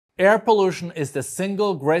Air pollution is the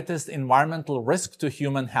single greatest environmental risk to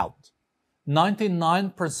human health.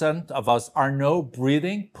 99% of us are now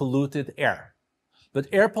breathing polluted air. But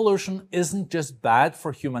air pollution isn't just bad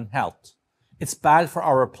for human health, it's bad for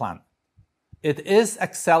our planet. It is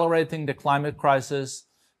accelerating the climate crisis,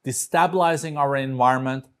 destabilizing our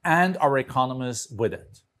environment and our economies with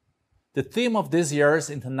it. The theme of this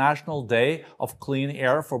year's International Day of Clean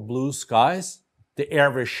Air for Blue Skies, the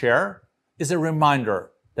air we share, is a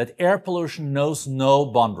reminder that air pollution knows no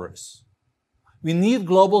boundaries. We need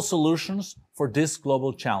global solutions for this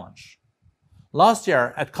global challenge. Last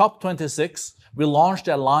year at COP26, we launched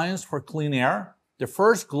the Alliance for Clean Air, the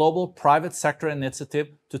first global private sector initiative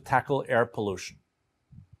to tackle air pollution.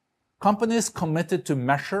 Companies committed to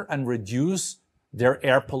measure and reduce their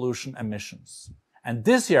air pollution emissions. And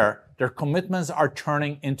this year, their commitments are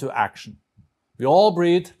turning into action. We all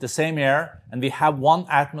breathe the same air, and we have one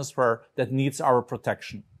atmosphere that needs our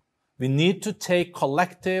protection. We need to take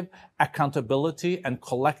collective accountability and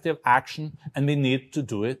collective action, and we need to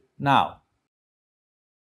do it now.